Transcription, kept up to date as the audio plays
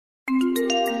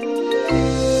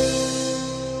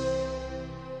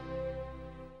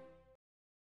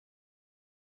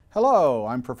Hello,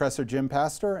 I'm Professor Jim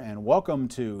Pasztor, and welcome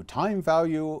to Time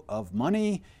Value of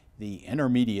Money, the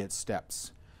Intermediate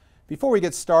Steps. Before we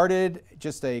get started,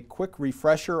 just a quick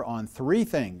refresher on 3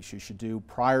 things you should do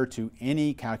prior to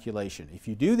any calculation. If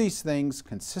you do these things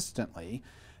consistently,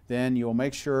 then you'll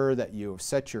make sure that you have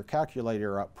set your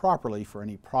calculator up properly for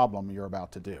any problem you're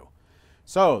about to do.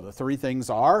 So the 3 things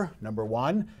are, number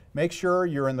 1, make sure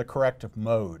you're in the correct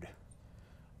mode.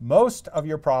 Most of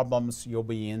your problems you'll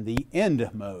be in the end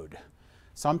mode.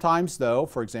 Sometimes though,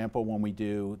 for example, when we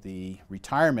do the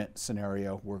retirement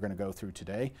scenario we're going to go through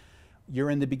today, you're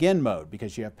in the begin mode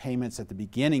because you have payments at the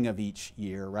beginning of each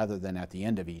year rather than at the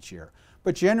end of each year.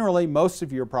 But generally, most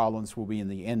of your problems will be in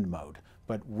the end mode.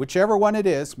 But whichever one it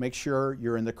is, make sure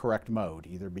you're in the correct mode,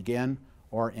 either begin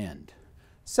or end.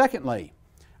 Secondly,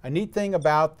 a neat thing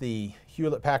about the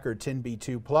Hewlett-Packard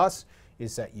 10B2 Plus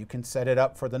is that you can set it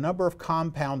up for the number of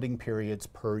compounding periods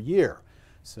per year.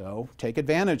 So take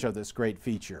advantage of this great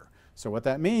feature. So what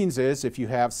that means is if you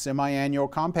have semi-annual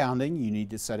compounding, you need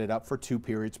to set it up for 2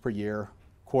 periods per year,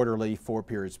 quarterly, 4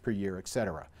 periods per year,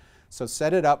 etc. So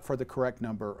set it up for the correct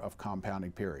number of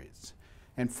compounding periods.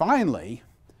 And finally,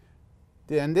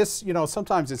 and this,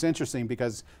 sometimes it's interesting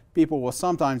because people will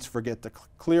sometimes forget to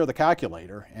clear the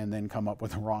calculator and then come up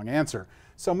with the wrong answer.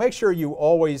 So make sure you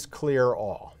always clear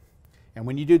all. And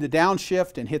when you do the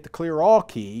downshift and hit the clear all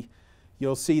key,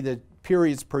 you'll see the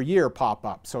periods per year pop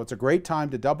up. So it's a great time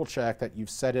to double check that you've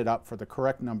set it up for the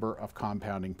correct number of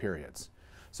compounding periods.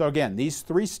 So again, these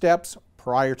 3 steps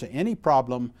prior to any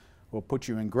problem will put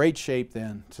you in great shape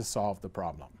then to solve the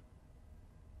problem.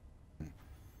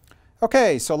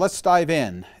 Okay, so let's dive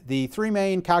in. The 3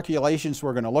 main calculations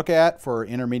we're going to look at for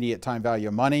intermediate time value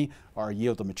of money are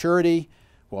yield to maturity.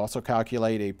 We'll also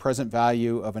calculate a present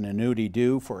value of an annuity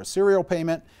due for a serial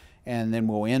payment, and then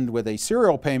we'll end with a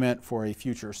serial payment for a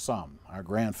future sum, our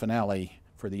grand finale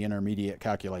for the intermediate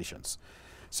calculations.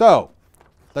 So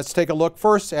let's take a look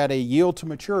first at a yield to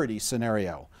maturity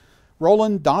scenario.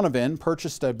 Roland Donovan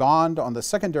purchased a bond on the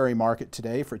secondary market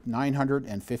today for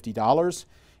 $950.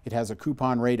 It has a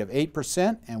coupon rate of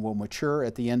 8% and will mature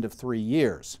at the end of 3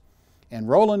 years. And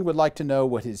Roland would like to know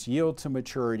what his yield to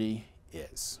maturity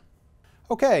is.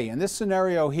 Okay, in this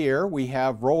scenario here, we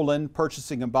have Roland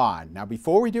purchasing a bond. Now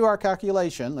before we do our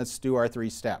calculation, let's do our 3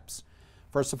 steps.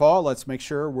 First of all, let's make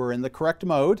sure we're in the correct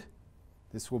mode.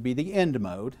 This will be the end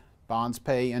mode. Bonds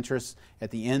pay interest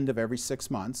at the end of every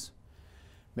 6 months.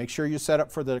 Make sure you're set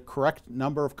up for the correct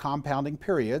number of compounding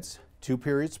periods, 2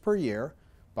 periods per year.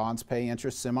 Bonds pay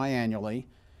interest semi-annually.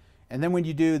 And then when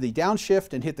you do the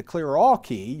downshift and hit the clear all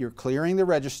key, you're clearing the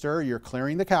register, you're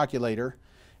clearing the calculator,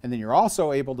 and then you're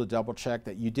also able to double check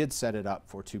that you did set it up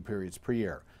for 2 periods per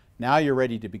year. Now you're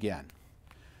ready to begin.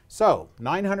 So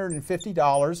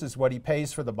 $950 is what he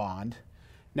pays for the bond.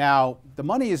 Now the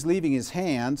money is leaving his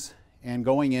hands and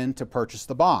going in to purchase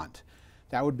the bond.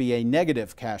 That would be a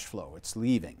negative cash flow. It's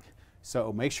leaving.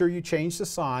 So make sure you change the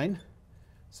sign.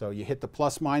 So you hit the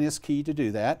plus minus key to do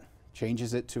that.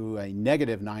 Changes it to a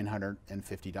negative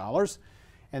 $950.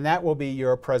 And that will be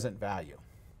your present value.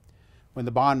 When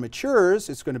the bond matures,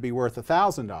 it's going to be worth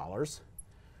 $1,000.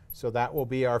 So that will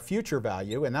be our future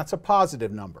value, and that's a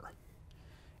positive number.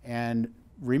 And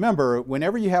remember,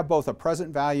 whenever you have both a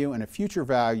present value and a future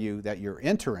value that you're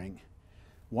entering,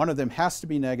 one of them has to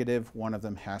be negative, one of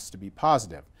them has to be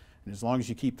positive. And as long as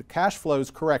you keep the cash flows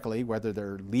correctly, whether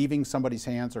they're leaving somebody's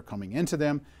hands or coming into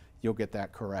them, you'll get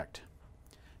that correct.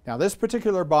 Now this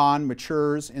particular bond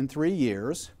matures in 3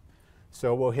 years.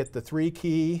 So we'll hit the 3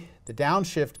 key, the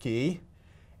downshift key,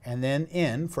 and then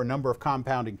in for number of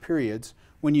compounding periods.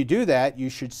 When you do that, you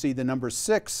should see the number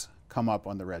 6 come up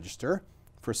on the register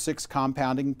for 6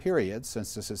 compounding periods,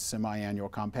 since this is semi-annual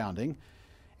compounding.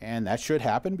 And that should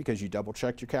happen because you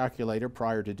double-checked your calculator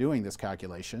prior to doing this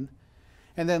calculation.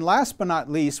 And then last but not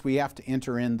least, we have to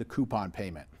enter in the coupon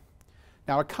payment.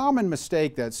 Now a common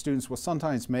mistake that students will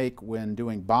sometimes make when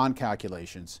doing bond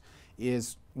calculations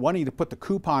is wanting to put the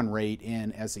coupon rate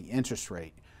in as the interest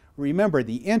rate. Remember,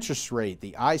 the interest rate,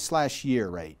 the I/year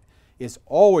rate, is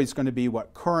always going to be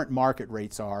what current market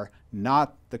rates are,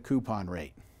 not the coupon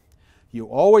rate. You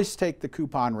always take the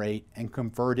coupon rate and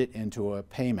convert it into a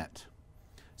payment.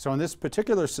 So in this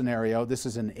particular scenario, this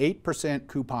is an 8%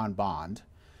 coupon bond.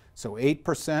 So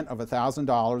 8% of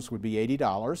 $1,000 would be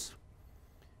 $80.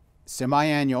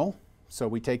 Semi-annual, so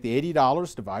we take the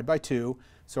 $80, divide by 2,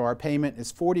 so our payment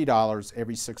is $40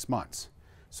 every 6 months.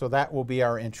 So that will be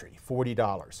our entry,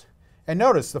 $40. And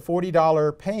notice the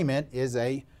 $40 payment is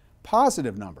a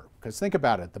positive number, because think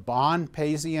about it, the bond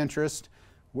pays the interest.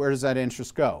 Where does that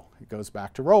interest go? It goes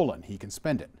back to Roland. He can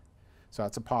spend it. So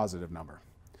that's a positive number.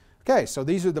 Okay, so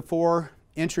these are the 4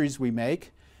 entries we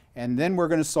make, and then we're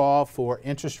going to solve for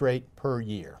interest rate per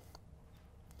year.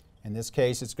 In this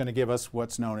case, it's going to give us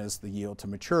what's known as the yield to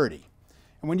maturity.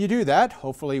 And when you do that,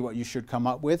 hopefully what you should come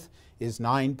up with is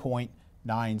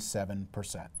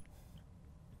 9.97%.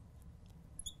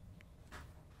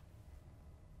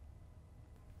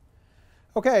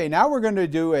 Okay, now we're going to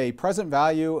do a present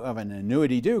value of an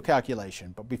annuity due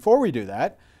calculation. But before we do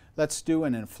that, let's do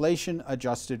an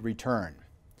inflation-adjusted return.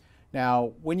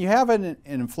 Now, when you have an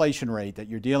inflation rate that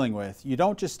you're dealing with, you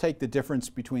don't just take the difference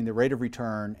between the rate of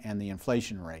return and the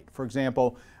inflation rate. For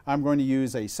example, I'm going to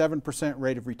use a 7%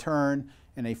 rate of return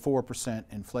and a 4%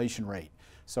 inflation rate.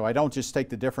 So I don't just take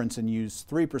the difference and use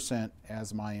 3%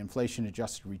 as my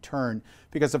inflation-adjusted return,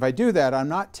 because if I do that, I'm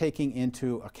not taking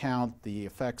into account the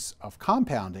effects of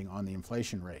compounding on the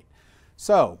inflation rate.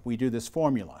 So we do this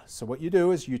formula. So what you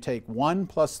do is you take 1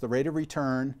 plus the rate of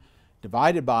return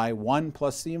divided by 1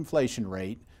 plus the inflation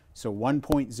rate, so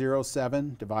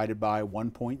 1.07 divided by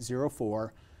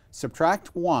 1.04,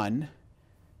 subtract 1,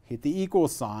 hit the equal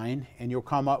sign, and you'll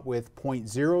come up with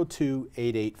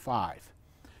 0.02885.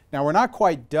 Now we're not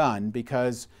quite done,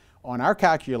 because on our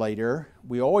calculator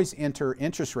we always enter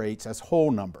interest rates as whole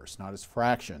numbers, not as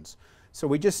fractions. So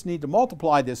we just need to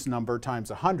multiply this number times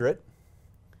 100,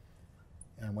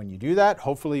 and when you do that,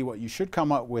 hopefully what you should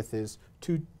come up with is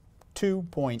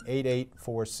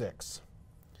 2.8846.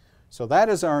 So that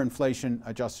is our inflation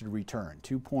adjusted return,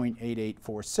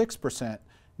 2.8846%,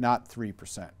 not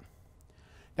 3%.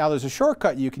 Now there's a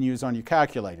shortcut you can use on your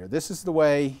calculator. This is the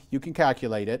way you can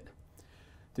calculate it.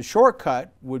 The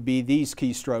shortcut would be these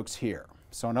keystrokes here.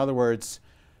 So in other words,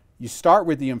 you start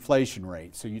with the inflation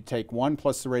rate. So you take 1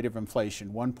 plus the rate of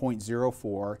inflation,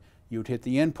 1.04. You would hit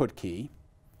the input key.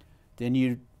 Then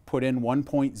you put in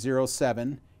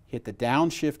 1.07, hit the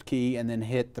downshift key, and then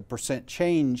hit the percent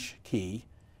change key.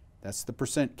 That's the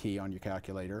percent key on your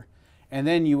calculator. And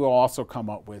then you will also come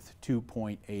up with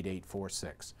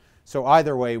 2.8846. So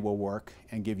either way will work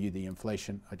and give you the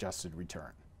inflation adjusted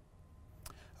return.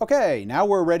 Okay, now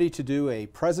we're ready to do a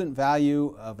present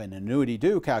value of an annuity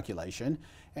due calculation,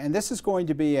 and this is going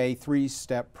to be a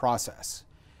 3-step process.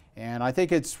 And I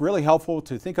think it's really helpful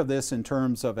to think of this in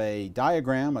terms of a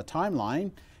diagram, a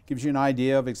timeline. Gives you an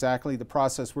idea of exactly the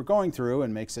process we're going through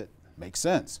and makes it make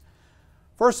sense.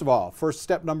 First of all, first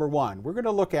step number 1, we're going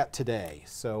to look at today.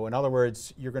 So in other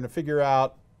words, you're going to figure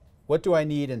out, what do I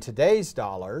need in today's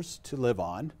dollars to live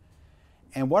on?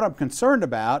 And what I'm concerned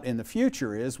about in the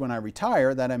future is when I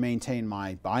retire that I maintain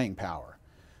my buying power.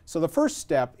 So the first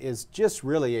step is just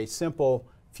really a simple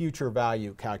future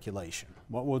value calculation.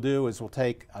 What we'll do is we'll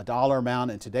take a dollar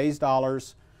amount in today's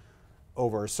dollars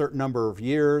over a certain number of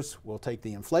years. We'll take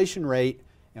the inflation rate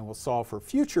and we'll solve for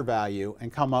future value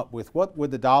and come up with what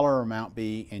would the dollar amount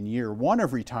be in year 1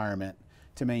 of retirement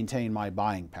to maintain my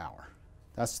buying power.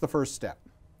 That's the first step.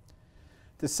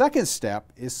 The second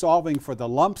step is solving for the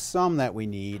lump sum that we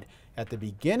need at the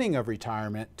beginning of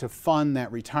retirement to fund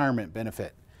that retirement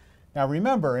benefit. Now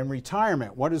remember, in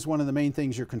retirement, what is one of the main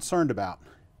things you're concerned about?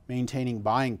 Maintaining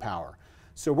buying power.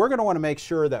 So we're going to want to make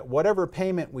sure that whatever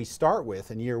payment we start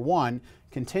with in year 1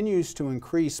 continues to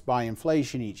increase by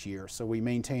inflation each year, so we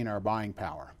maintain our buying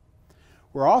power.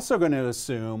 We're also going to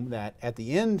assume that at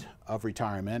the end of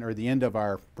retirement, or the end of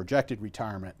our projected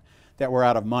retirement, that we're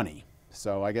out of money.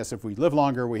 So I guess if we live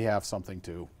longer, we have something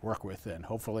to work with, and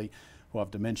hopefully we'll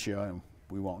have dementia and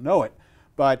we won't know it.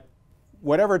 But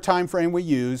whatever time frame we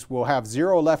use, we'll have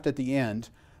 0 left at the end,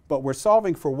 but we're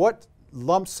solving for what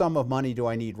lump sum of money do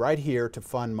I need right here to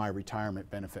fund my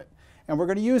retirement benefit. And we're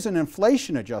going to use an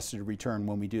inflation adjusted return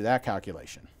when we do that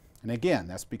calculation. And again,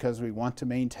 that's because we want to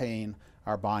maintain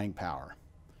our buying power.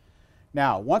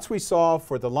 Now, once we solve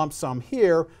for the lump sum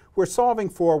here, we're solving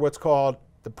for what's called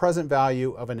the present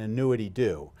value of an annuity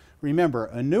due. Remember,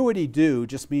 annuity due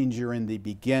just means you're in the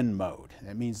begin mode.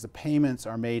 That means the payments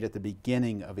are made at the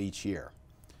beginning of each year.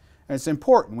 And it's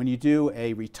important when you do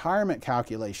a retirement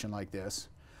calculation like this,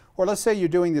 or let's say you're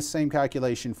doing the same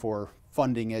calculation for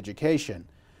funding education,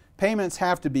 payments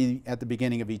have to be at the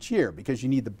beginning of each year because you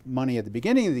need the money at the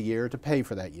beginning of the year to pay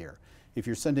for that year. If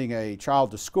you're sending a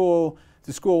child to school,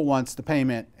 the school wants the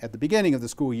payment at the beginning of the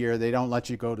school year. They don't let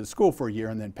you go to school for a year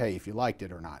and then pay if you liked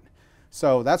it or not.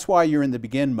 So that's why you're in the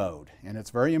begin mode, and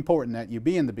it's very important that you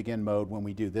be in the begin mode when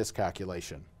we do this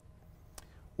calculation.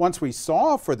 Once we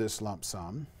solve for this lump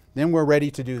sum, then we're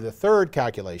ready to do the third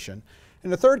calculation,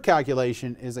 and the third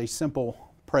calculation is a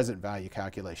simple present value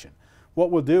calculation.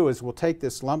 What we'll do is we'll take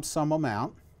this lump sum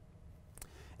amount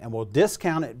and we'll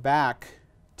discount it back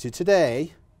to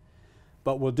today,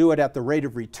 but we'll do it at the rate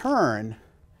of return,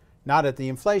 not at the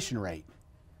inflation rate.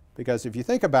 because if you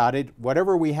think about it,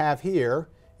 whatever we have here,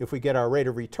 if we get our rate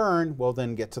of return, we'll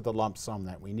then get to the lump sum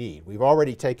that we need. We've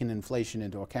already taken inflation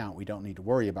into account. We don't need to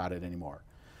worry about it anymore.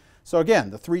 So again,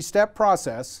 the three-step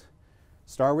process: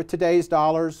 start with today's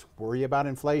dollars, worry about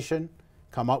inflation,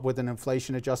 come up with an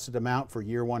inflation-adjusted amount for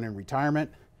year one in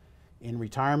retirement. In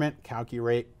retirement,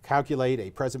 calculate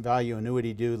a present value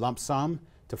annuity due lump sum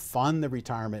to fund the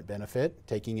retirement benefit,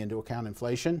 taking into account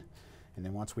inflation. And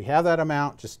then once we have that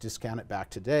amount, just discount it back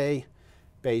today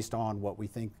based on what we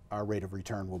think our rate of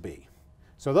return will be.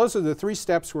 So those are the three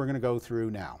steps we're going to go through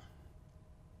now.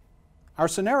 Our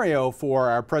scenario for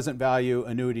our present value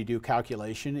annuity due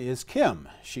calculation is Kim.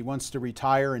 She wants to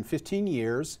retire in 15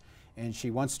 years, and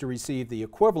she wants to receive the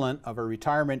equivalent of a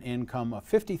retirement income of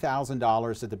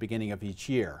 $50,000 at the beginning of each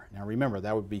year. Now remember,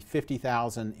 that would be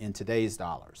 $50,000 in today's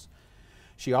dollars.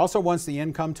 She also wants the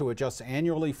income to adjust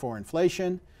annually for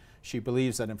inflation. She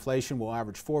believes that inflation will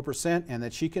average 4% and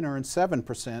that she can earn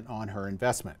 7% on her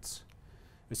investments.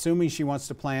 Assuming she wants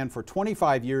to plan for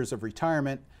 25 years of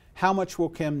retirement, how much will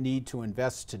Kim need to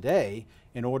invest today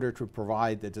in order to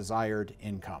provide the desired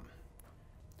income?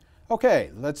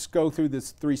 Okay, let's go through this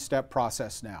three-step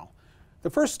process now. The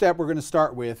first step we're going to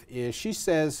start with is she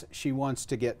says she wants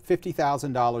to get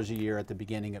 $50,000 a year at the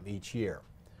beginning of each year.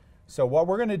 So what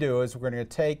we're going to do is we're going to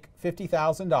take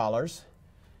 $50,000,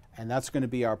 and that's going to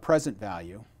be our present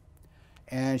value.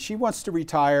 And she wants to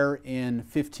retire in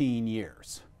 15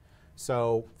 years.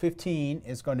 So 15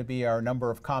 is going to be our number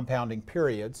of compounding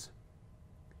periods.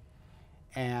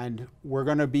 And we're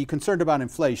going to be concerned about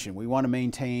inflation. We want to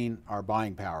maintain our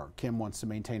buying power. Kim wants to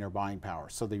maintain her buying power.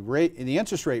 So the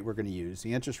interest rate we're going to use,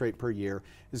 the interest rate per year,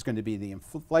 is going to be the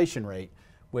inflation rate,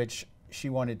 which she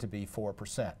wanted to be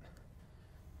 4%.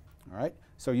 All right?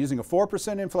 So using a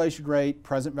 4% inflation rate,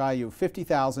 present value of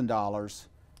 $50,000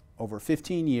 over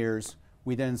 15 years,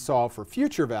 we then solve for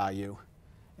future value.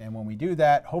 And when we do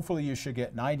that, hopefully you should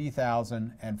get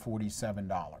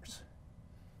 $90,047.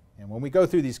 And when we go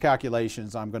through these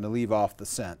calculations, I'm going to leave off the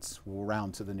cents. We'll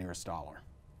round to the nearest dollar.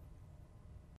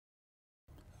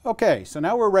 Okay, so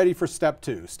now we're ready for step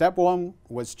two. Step one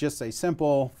was just a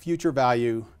simple future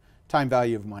value, time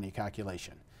value of money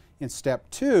calculation. In step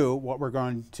two, what we're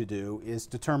going to do is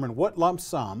determine what lump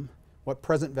sum, what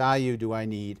present value do I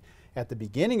need at the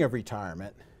beginning of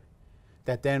retirement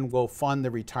that then will fund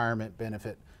the retirement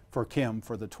benefit for Kim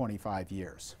for the 25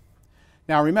 years.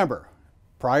 Now remember,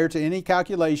 prior to any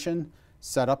calculation,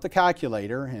 set up the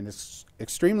calculator, and it's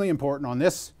extremely important on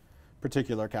this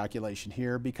particular calculation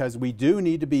here because we do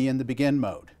need to be in the begin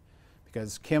mode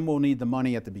because Kim will need the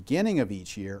money at the beginning of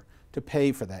each year to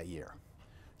pay for that year.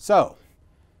 So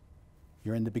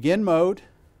you're in the begin mode,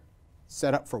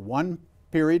 set up for one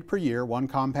period per year, one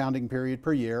compounding period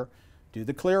per year, do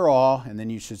the clear all, and then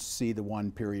you should see the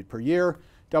one period per year.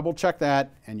 Double check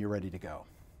that, and you're ready to go.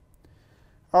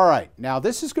 All right, now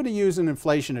this is going to use an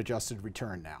inflation-adjusted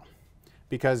return now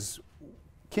because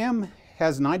Kim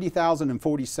has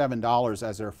 $90,047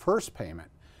 as her first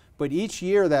payment, but each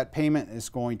year that payment is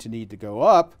going to need to go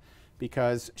up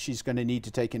because she's going to need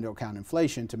to take into account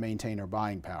inflation to maintain her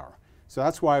buying power. So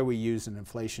that's why we use an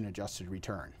inflation-adjusted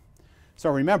return. So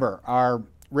remember, our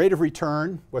rate of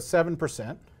return was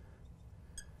 7%.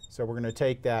 So we're going to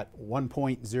take that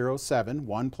 1.07,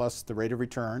 1 plus the rate of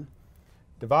return,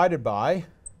 divided by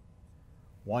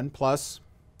 1 plus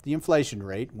the inflation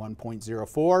rate,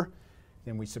 1.04.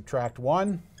 Then we subtract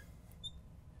 1,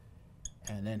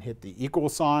 and then hit the equal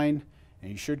sign,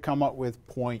 and you should come up with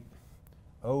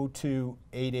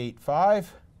 0.02885.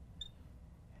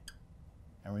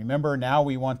 And remember, now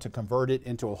we want to convert it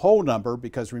into a whole number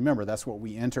because remember, that's what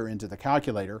we enter into the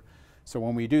calculator. So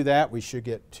when we do that, we should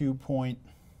get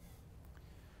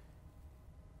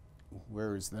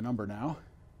where is the number now?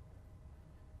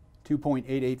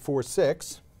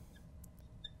 2.8846.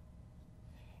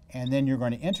 And then you're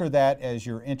going to enter that as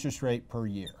your interest rate per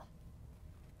year.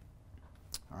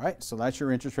 All right, so that's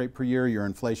your interest rate per year, your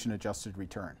inflation-adjusted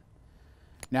return.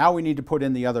 Now we need to put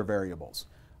in the other variables.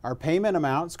 Our payment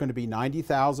amount is going to be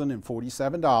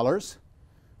 $90,047.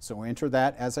 So we enter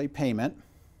that as a payment.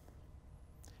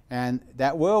 And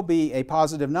that will be a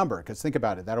positive number because think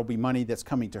about it, that'll be money that's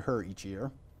coming to her each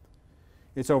year.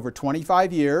 It's over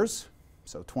 25 years,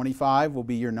 so 25 will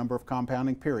be your number of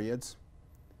compounding periods.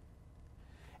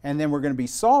 And then we're going to be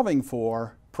solving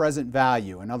for present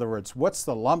value. In other words, what's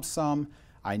the lump sum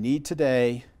I need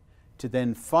today to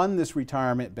then fund this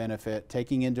retirement benefit,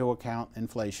 taking into account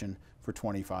inflation for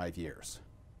 25 years.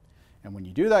 And when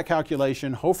you do that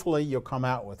calculation, hopefully you'll come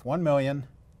out with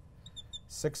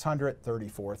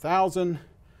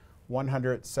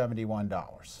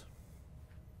 $1,634,171.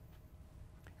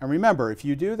 And remember, if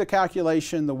you do the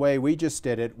calculation the way we just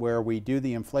did it, where we do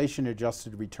the inflation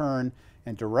adjusted return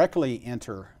and directly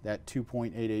enter that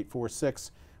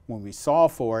 2.8846 when we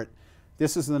solve for it,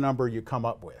 this is the number you come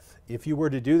up with. If you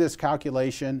were to do this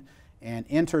calculation and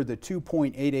enter the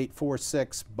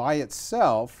 2.8846 by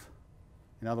itself,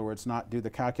 in other words, not do the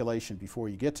calculation before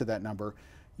you get to that number,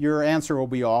 your answer will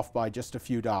be off by just a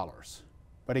few dollars.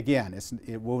 But again,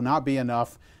 it will not be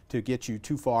enough to get you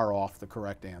too far off the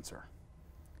correct answer.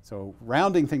 So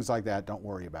rounding things like that, don't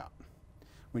worry about.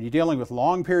 When you're dealing with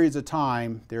long periods of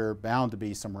time, there are bound to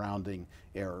be some rounding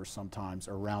errors sometimes,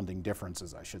 or rounding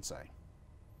differences, I should say.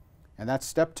 And that's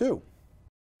step 2.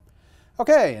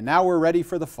 Okay, and now we're ready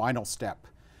for the final step.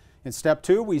 In step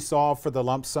 2, we solve for the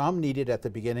lump sum needed at the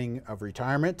beginning of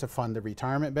retirement to fund the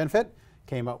retirement benefit.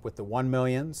 Came up with the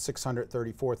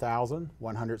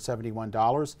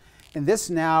 $1,634,171. And this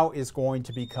now is going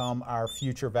to become our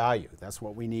future value. That's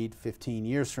what we need 15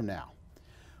 years from now.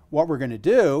 What we're going to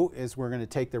do is we're going to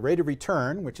take the rate of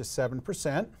return, which is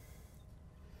 7%,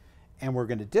 and we're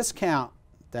going to discount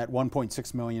that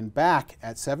 $1.6 million back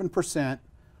at 7%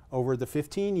 over the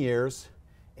 15 years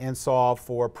and solve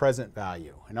for present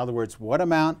value. In other words, what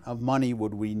amount of money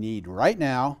would we need right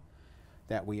now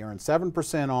that we earn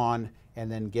 7% on and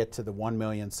then get to the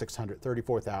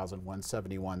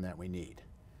 $1,634,171 that we need.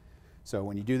 So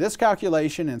when you do this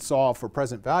calculation and solve for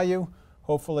present value,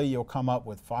 hopefully you'll come up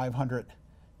with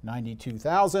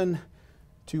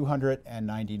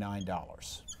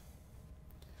 $592,299.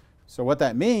 So what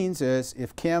that means is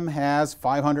if Kim has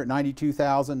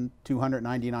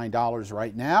 $592,299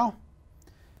 right now,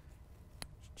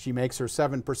 she makes her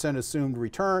 7% assumed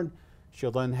return,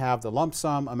 she'll then have the lump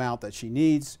sum amount that she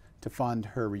needs to fund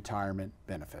her retirement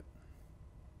benefit.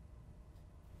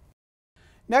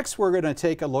 Next, we're going to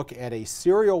take a look at a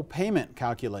serial payment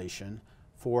calculation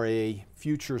for a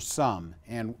future sum.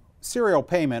 And serial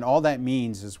payment, all that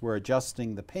means is we're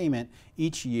adjusting the payment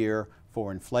each year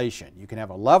for inflation. You can have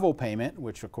a level payment,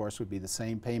 which of course would be the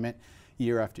same payment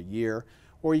year after year,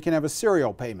 or you can have a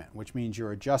serial payment, which means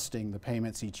you're adjusting the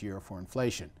payments each year for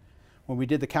inflation. When we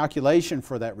did the calculation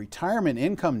for that retirement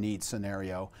income needs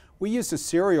scenario, we used a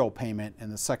serial payment in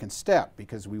the second step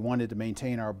because we wanted to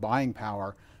maintain our buying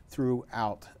power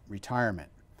throughout retirement.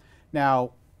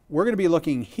 Now, we're going to be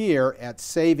looking here at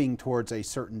saving towards a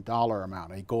certain dollar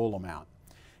amount, a goal amount.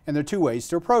 And there are 2 ways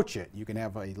to approach it. You can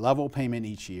have a level payment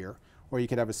each year, or you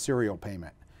could have a serial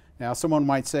payment. Now, someone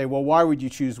might say, well, why would you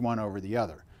choose one over the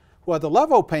other? Well, the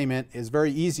level payment is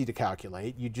very easy to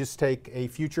calculate. You just take a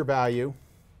future value,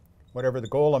 whatever the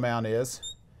goal amount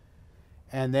is,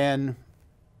 and then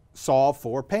solve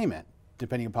for payment,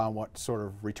 depending upon what sort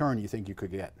of return you think you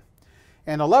could get.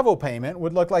 And a level payment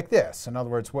would look like this. In other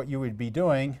words, what you would be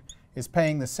doing is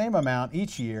paying the same amount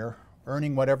each year,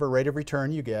 earning whatever rate of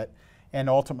return you get, and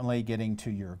ultimately getting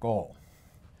to your goal.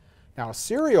 Now, a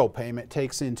serial payment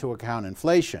takes into account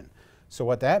inflation. So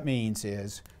what that means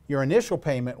is your initial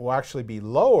payment will actually be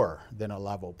lower than a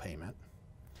level payment.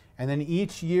 And then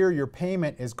each year your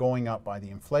payment is going up by the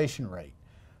inflation rate.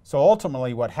 So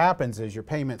ultimately what happens is your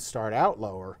payments start out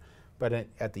lower, but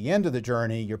at the end of the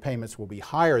journey your payments will be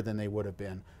higher than they would have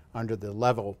been under the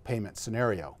level payment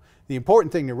scenario. The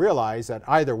important thing to realize is that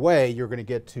either way you're going to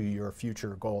get to your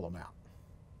future goal amount.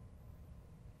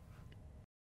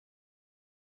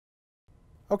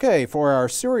 Okay, for our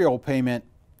serial payment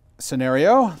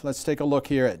scenario, let's take a look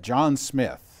here at John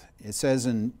Smith. It says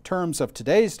in terms of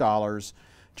today's dollars,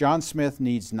 John Smith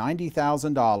needs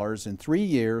 $90,000 in 3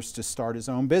 years to start his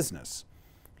own business.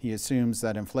 He assumes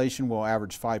that inflation will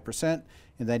average 5%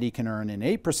 and that he can earn an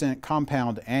 8%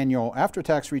 compound annual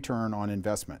after-tax return on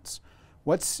investments.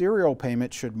 What serial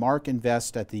payment should Mark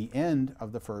invest at the end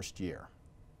of the first year?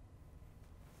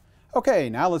 Okay,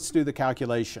 now let's do the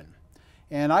calculation.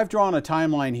 And I've drawn a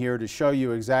timeline here to show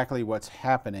you exactly what's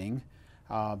happening.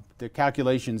 The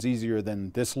calculation's easier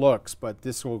than this looks, but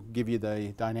this will give you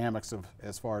the dynamics of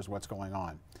as far as what's going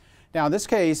on. Now in this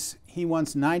case, he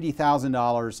wants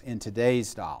 $90,000 in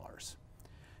today's dollars.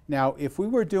 Now if we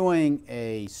were doing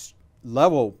a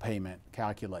level payment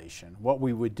calculation, what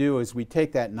we would do is we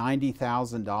take that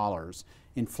 $90,000,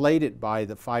 inflate it by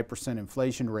the 5%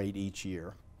 inflation rate each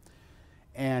year,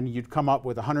 and you'd come up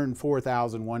with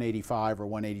 $104,185 or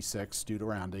 $186 due to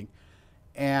rounding.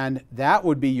 And that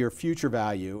would be your future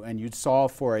value, and you'd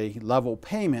solve for a level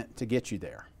payment to get you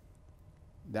there.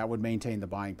 That would maintain the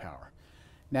buying power.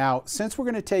 Now, since we're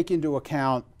going to take into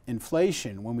account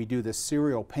inflation when we do this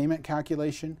serial payment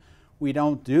calculation, we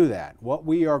don't do that. What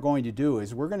we are going to do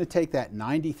is we're going to take that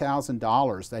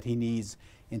 $90,000 that he needs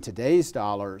in today's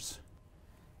dollars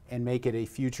and make it a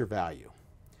future value.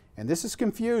 And this is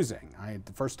confusing.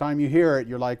 The first time you hear it,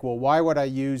 you're like, well, why would I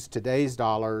use today's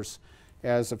dollars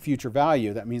as a future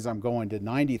value? That means I'm going to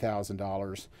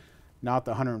 $90,000, not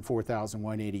the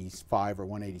 $104,185 or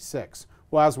 186.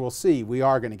 Well, as we'll see, we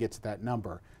are going to get to that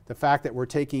number. The fact that we're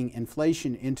taking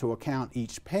inflation into account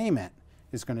each payment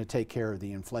is going to take care of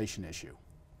the inflation issue.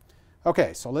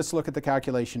 Okay, so let's look at the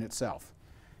calculation itself.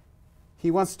 He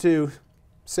wants to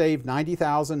save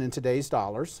 $90,000 in today's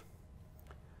dollars.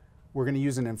 We're going to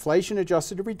use an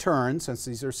inflation-adjusted return, since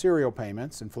these are serial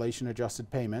payments,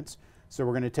 inflation-adjusted payments. So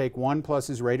we're going to take 1 plus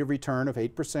his rate of return of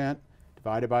 8%,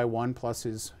 divided by 1 plus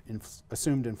his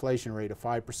assumed inflation rate of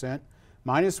 5%,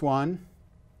 minus 1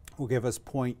 will give us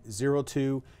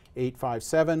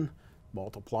 0.02857.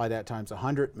 Multiply that times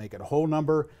 100, make it a whole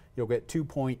number. You'll get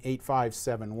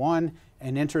 2.8571,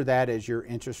 and enter that as your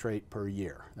interest rate per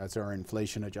year. That's our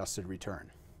inflation-adjusted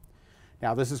return.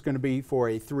 Now, this is going to be for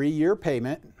a 3-year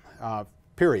payment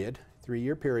period,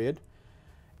 3-year period,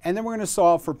 and then we're going to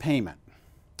solve for payment.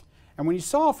 And when you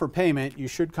solve for payment, you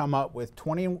should come up with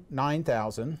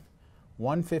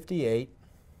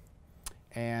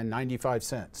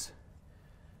 $29,158.95.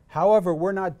 However,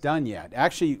 we're not done yet.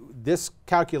 Actually, this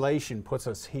calculation puts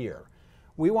us here.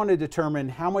 We want to determine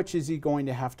how much is he going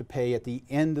to have to pay at the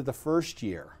end of the first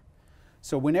year.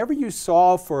 So whenever you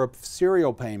solve for a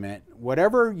serial payment,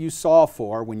 whatever you solve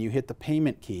for when you hit the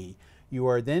payment key, you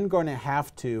are then going to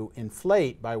have to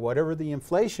inflate by whatever the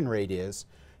inflation rate is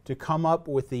to come up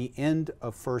with the end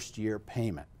of first year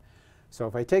payment. So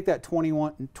if I take that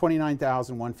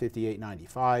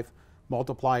 $29,158.95,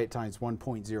 multiply it times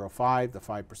 1.05, the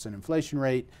 5% inflation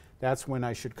rate, that's when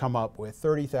I should come up with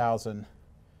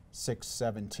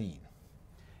 $30,617.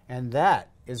 And that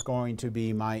is going to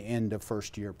be my end of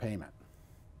first year payment.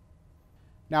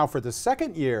 Now for the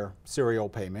second year serial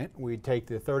payment, we'd take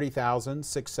the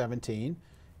 $30,617,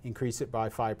 increase it by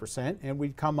 5%, and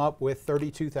we'd come up with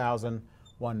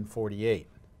 $32,148.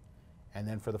 And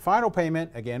then for the final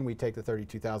payment, again, we take the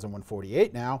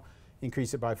 $32,148 now,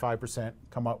 increase it by 5%,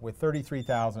 come up with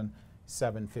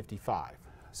 $33,755.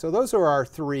 So those are our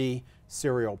 3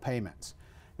 serial payments.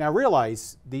 Now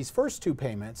realize these first 2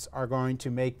 payments are going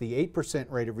to make the 8%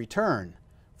 rate of return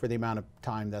for the amount of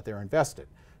time that they're invested.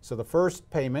 So the first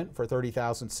payment for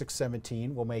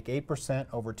 $30,617 will make 8%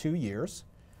 over 2 years.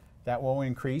 That will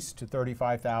increase to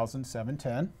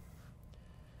 $35,710.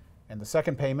 And the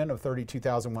second payment of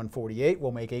 $32,148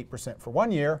 will make 8% for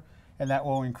 1 year, and that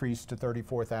will increase to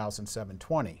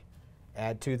 $34,720.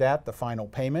 Add to that the final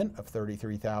payment of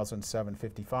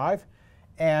 $33,755.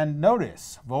 And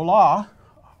notice, voila,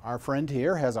 our friend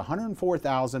here has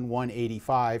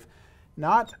 $104,185,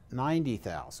 not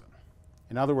 $90,000.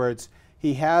 In other words,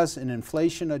 he has an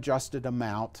inflation-adjusted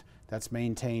amount that's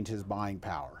maintained his buying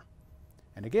power.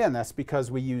 And again, that's because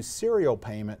we use serial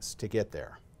payments to get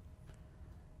there.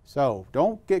 So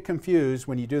don't get confused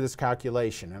when you do this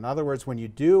calculation. In other words, when you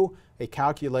do a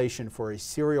calculation for a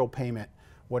serial payment,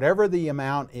 whatever the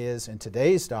amount is in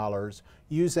today's dollars,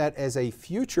 use that as a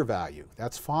future value.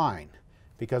 That's fine,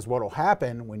 because what will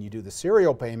happen when you do the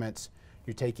serial payments,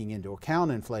 you're taking into account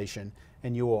inflation,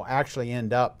 and you will actually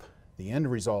end up, the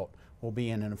end result will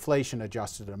be an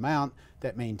inflation-adjusted amount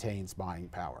that maintains buying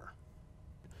power.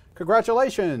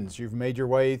 Congratulations! You've made your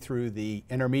way through the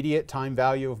intermediate time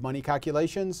value of money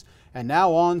calculations, and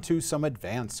now on to some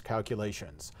advanced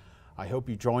calculations. I hope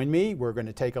you join me. We're going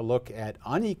to take a look at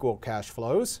unequal cash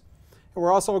flows, and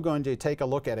we're also going to take a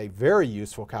look at a very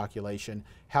useful calculation,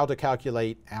 how to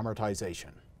calculate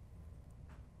amortization.